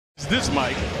This,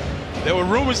 Mike, there were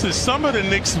rumors that some of the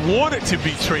Knicks wanted to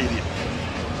be traded.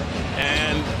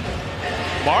 And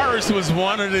Morris was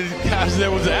one of the guys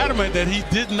that was adamant that he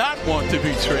did not want to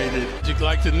be traded.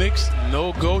 Like the Knicks,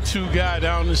 no go-to guy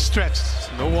down the stretch.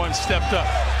 No one stepped up.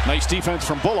 Nice defense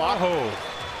from Bullock.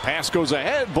 Pass goes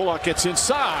ahead. Bullock gets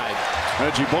inside.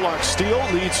 Reggie Bullock's steal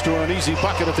leads to an easy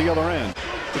bucket at the other end.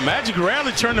 The Magic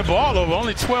rarely turn the ball over.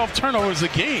 Only 12 turnovers a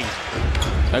game.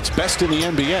 That's best in the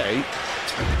NBA.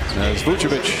 As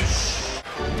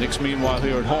Vucevic. Knicks, meanwhile,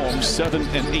 here at home,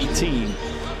 7-18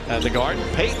 at the Garden.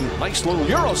 Payton, nice little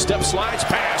Euro step, slides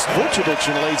past Vucevic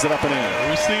and lays it up and in.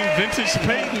 We've seen vintage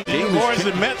Payton. The boys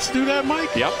the Mets do that,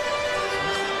 Mike? Yep.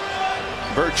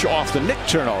 Birch off the Knick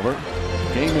turnover.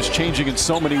 Game is changing in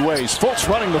so many ways. Fultz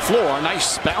running the floor.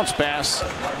 Nice bounce pass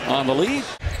on the lead.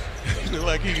 Look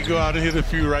like he could go out and hit a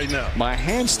few right now. My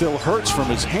hand still hurts from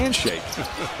his handshake.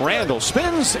 Randall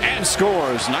spins and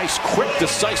scores. Nice, quick,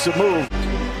 decisive move.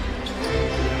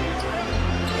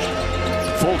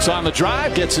 Fultz on the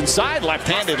drive, gets inside,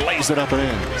 left-handed, lays it up and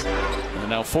in. And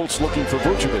now Fultz looking for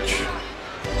Vucevic.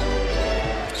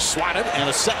 Swatted, and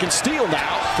a second steal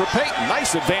now for Payton.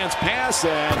 Nice advance pass,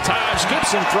 and Taj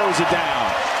Gibson throws it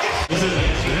down. This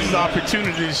is an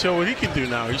opportunity to show what he can do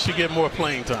now. He should get more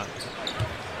playing time.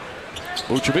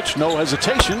 Vucevic, no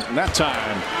hesitation, and that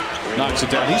time knocks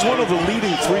it down. He's one of the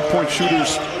leading three-point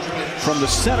shooters from the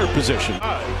center position.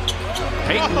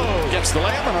 Payton gets the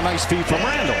layup and a nice feed from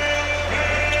Randall.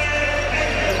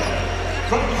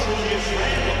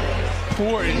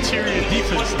 Poor interior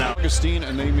defense now. Augustine,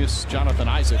 Anemius, Jonathan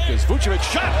Isaac as Vucevic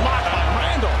shot blocked by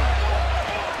Randall.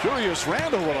 Julius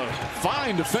Randall with a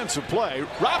fine defensive play.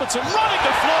 Robinson running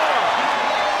the floor.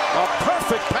 A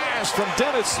perfect pass from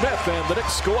Dennis Smith, and the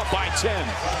Knicks go up by 10.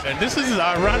 And this is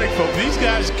ironic, folks. These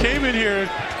guys came in here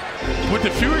with the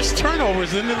fewest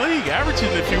turnovers in the league,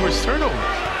 averaging the fewest turnovers.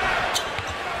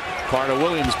 Carter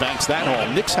Williams banks that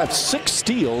home. Knicks have 6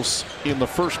 steals in the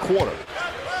first quarter.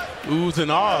 Oohs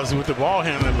and ahs with the ball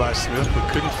handling by Smith,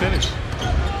 but couldn't finish.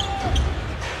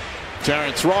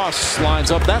 Terrence Ross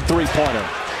lines up that three-pointer.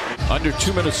 Under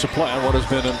 2 minutes to play on what has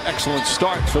been an excellent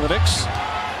start for the Knicks.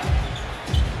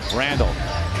 Randall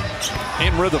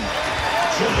in rhythm.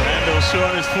 Randall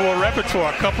showing his full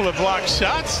repertoire. A couple of blocked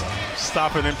shots.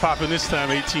 Stopping and popping this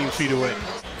time 18 feet away.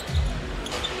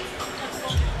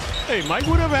 Hey, Mike,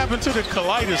 whatever happened to the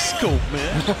kaleidoscope,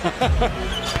 man?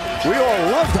 We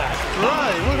all love that.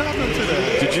 Right, what happened to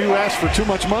that? Did you ask for too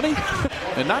much money?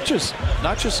 And not just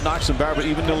Knox and Barber, but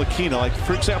even Ntilikina. Like,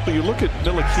 for example, you look at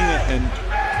Ntilikina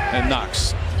and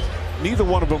Knox. Neither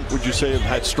one of them would you say have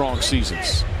had strong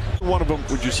seasons. One of them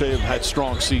would you say have had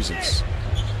strong seasons.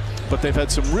 But they've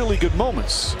had some really good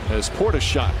moments. As Porter's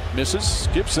shot misses,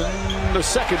 Gibson, the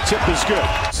second tip is good.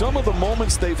 Some of the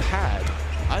moments they've had,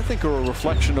 I think, are a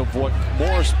reflection of what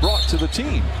Morris brought to the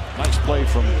team. Nice play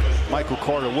from Michael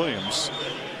Carter Williams.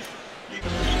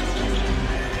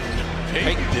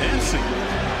 Payton dancing.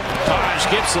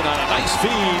 Taj Gibson on a nice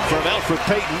feed from Elfrid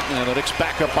Payton, and the Knicks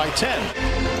back up by 10.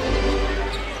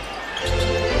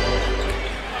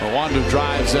 Rwanda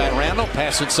drives at Randall,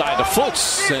 pass inside to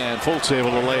Fultz, and Fultz able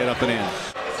to lay it up and in.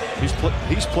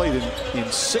 He's played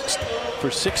in 6 for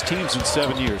 6 teams in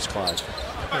 7 years, Clyde.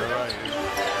 Right.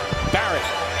 Barrett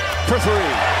for 3.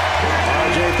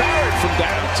 R.J. Barrett from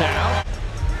downtown.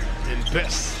 And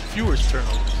best, fewest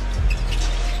turnovers.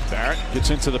 Barrett gets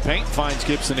into the paint, finds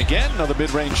Gibson again. Another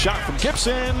mid-range shot from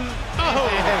Gibson. Oh,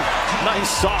 and nice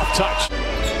soft touch.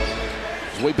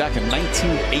 Way back in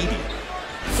 1980.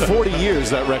 40 years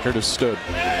that record has stood.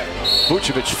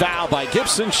 Vucevic foul by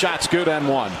Gibson. Shots good and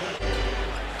 1.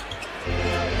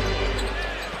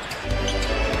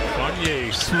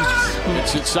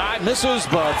 It's inside, misses,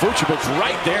 but Vucevic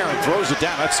right there and throws it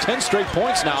down. That's 10 straight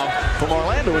points now from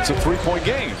Orlando. It's a 3-point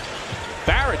game.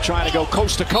 Barrett trying to go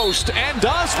coast to coast and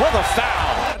does with a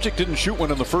foul. Magic didn't shoot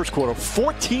one in the first quarter.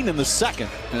 14 in the second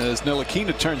as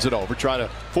Ntilikina turns it over, try to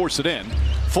force it in.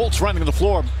 Fultz running the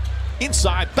floor.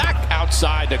 Inside, back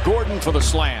outside to Gordon for the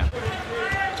slam.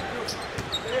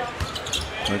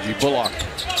 Reggie Bullock.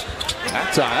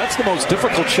 That's the most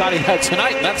difficult shot he had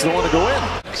tonight, and that's the one to go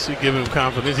in. Should give him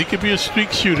confidence. He could be a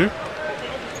streak shooter.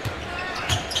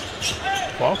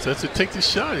 Falks has to take the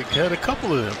shot. He had a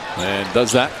couple of them. And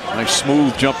does that. Nice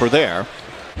smooth jumper there.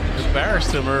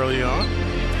 Embarrassed him early on.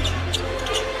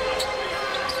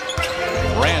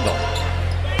 Randall.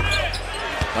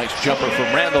 Nice jumper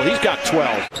from Randall. He's got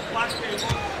 12.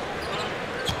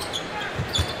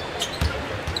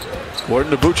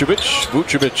 Gordon to Vucevic.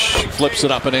 Vucevic flips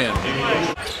it up and in.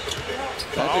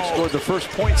 Magic scored the first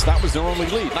points. That was their only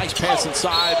lead. Nice pass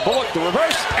inside. Bullock, the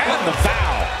reverse, and the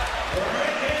foul.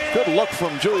 Good look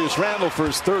from Julius Randle for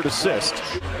his third assist.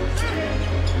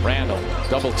 Randle,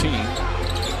 double team.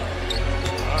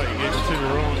 Oh, he gave it to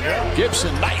the wrong guy.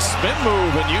 Gibson, nice spin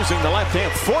move and using the left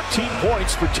hand. 14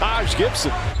 points for Taj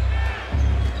Gibson.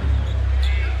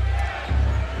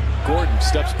 Gordon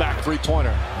steps back, three-pointer.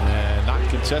 And not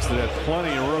contested, had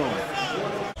plenty of room.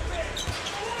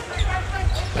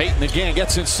 Payton again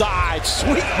gets inside.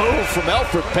 Sweet move from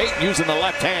Elfrid Payton using the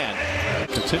left hand.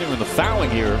 Continuing the fouling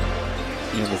here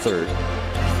in the third.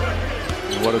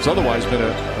 And what has otherwise been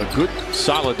a good,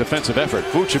 solid defensive effort.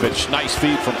 Vucevic, nice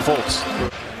feed from Fultz.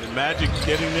 The Magic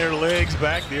getting their legs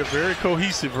back. They're very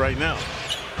cohesive right now.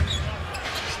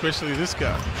 Especially this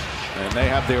guy. And they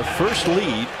have their first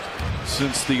lead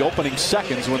since the opening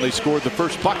seconds when they scored the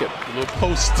first bucket. A little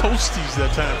post toasties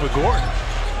that time for Gordon.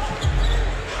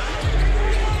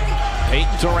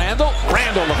 Payton to Randle.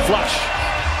 Randle the flush.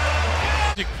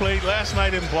 Magic played last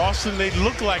night in Boston. They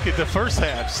looked like it the first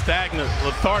half, stagnant,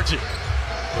 lethargic.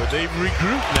 But they've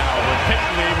regrouped now, but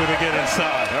Payton able to get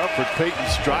inside. Elfrid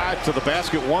Payton's drive to the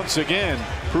basket once again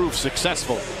proved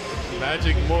successful.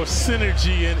 Magic more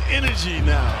synergy and energy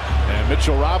now. And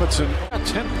Mitchell Robinson,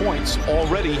 10 points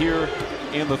already here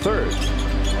in the third.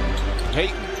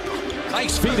 Payton,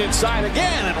 nice feed inside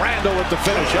again, and Randle with the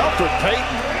finish. Elfrid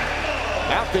Payton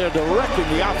out there directing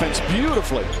the offense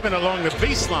beautifully. And along the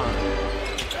baseline.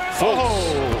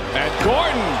 And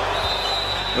Gordon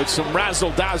with some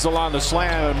razzle-dazzle on the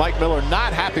slam, and Mike Miller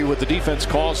not happy with the defense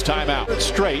calls timeout.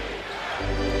 Straight.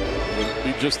 Would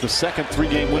be just the second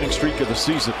three-game winning streak of the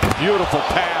season. Beautiful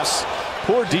pass.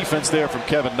 Poor defense there from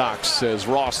Kevin Knox as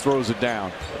Ross throws it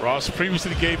down. Ross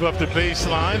previously gave up the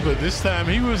baseline, but this time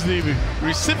he was the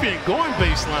recipient going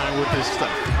baseline with this stuff.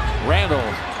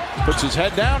 Randle puts his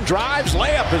head down, drives,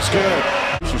 layup is good.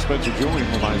 Spencer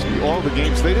Julian reminds me, all the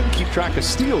games, they didn't keep track of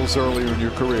steals earlier in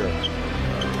your career.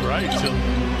 Right.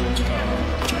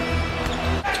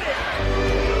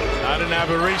 Not an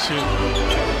aberration.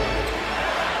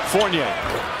 Fournier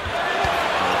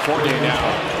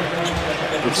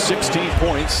now with 16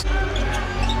 points.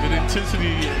 Good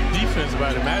intensity defense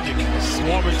by the Magic.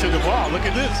 Swarming to the ball. Look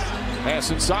at this.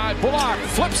 Pass inside. Bullock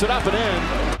flips it up and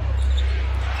in.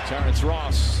 Terrence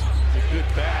Ross. A good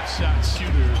bad shot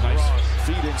shooter. Nice Ross.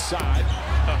 feed inside.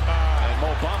 And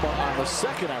Mo Bamba on the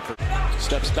second effort.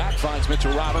 Steps back, finds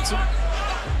Mitchell Robinson.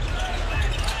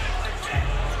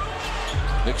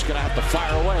 Knicks gonna have to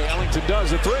fire away. Ellington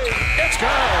does a three. It's good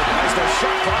as the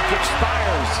shot clock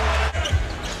expires.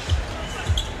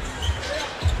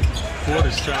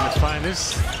 Porter's trying to find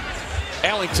this.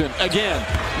 Ellington again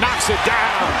knocks it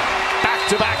down.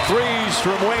 Back-to-back threes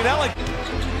from Wayne Ellington.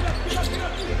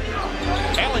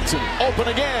 Ellington open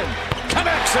again.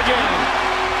 Connects again.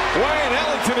 Wayne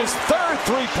Ellington, his third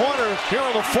three-pointer here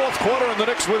in the fourth quarter, and the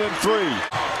Knicks within three.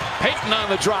 Payton on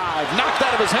the drive, knocked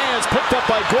out of his hands, picked up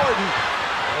by Gordon.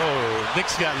 Oh,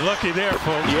 Knicks got lucky there,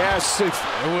 folks. Yes,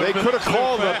 they could have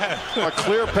called a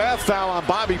clear path foul on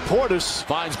Bobby Portis.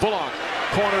 Finds Bullock,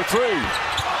 corner three.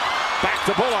 Back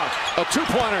to Bullock, a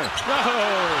two-pointer. No.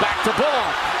 Back to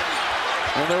Bullock,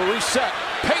 and they'll reset.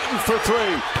 Payton for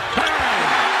three. Bang!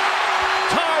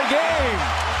 Tie game.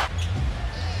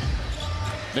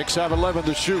 Knicks have 11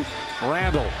 to shoot.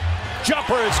 Randle.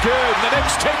 Jumper is good. The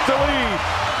Knicks take the lead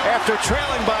after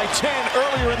trailing by 10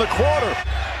 earlier in the quarter.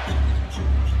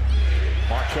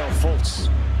 Markelle Fultz.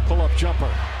 Pull-up jumper.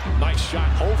 Nice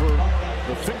shot over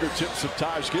the fingertips of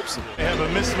Taj Gibson. They have a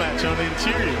mismatch on the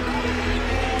interior.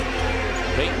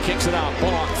 Payton kicks it out.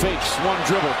 Bullock fakes. One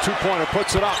dribble. Two-pointer.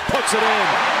 Puts it up. Puts it in.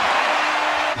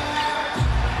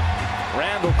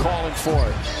 Randle calling for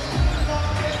it.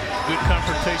 Good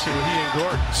confrontation with he and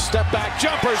Gordon. Step back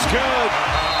jumper's good.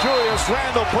 Julius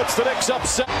Randle puts the Knicks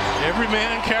upset. Every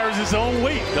man carries his own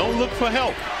weight. Don't look for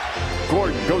help.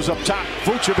 Gordon goes up top.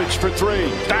 Vucevic for three.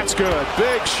 That's good.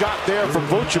 Big shot there from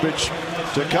Vucevic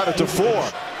to cut it to four.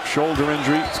 Shoulder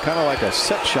injury. It's kind of like a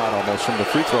set shot almost from the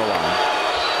free throw line.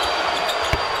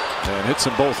 And hits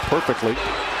them both perfectly.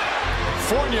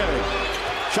 Fournier.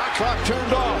 Shot clock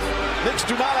turned off. Knicks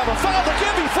do not have a foul. The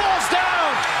Gibby falls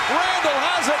down. Randle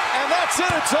has it, and that's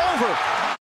it. It's over.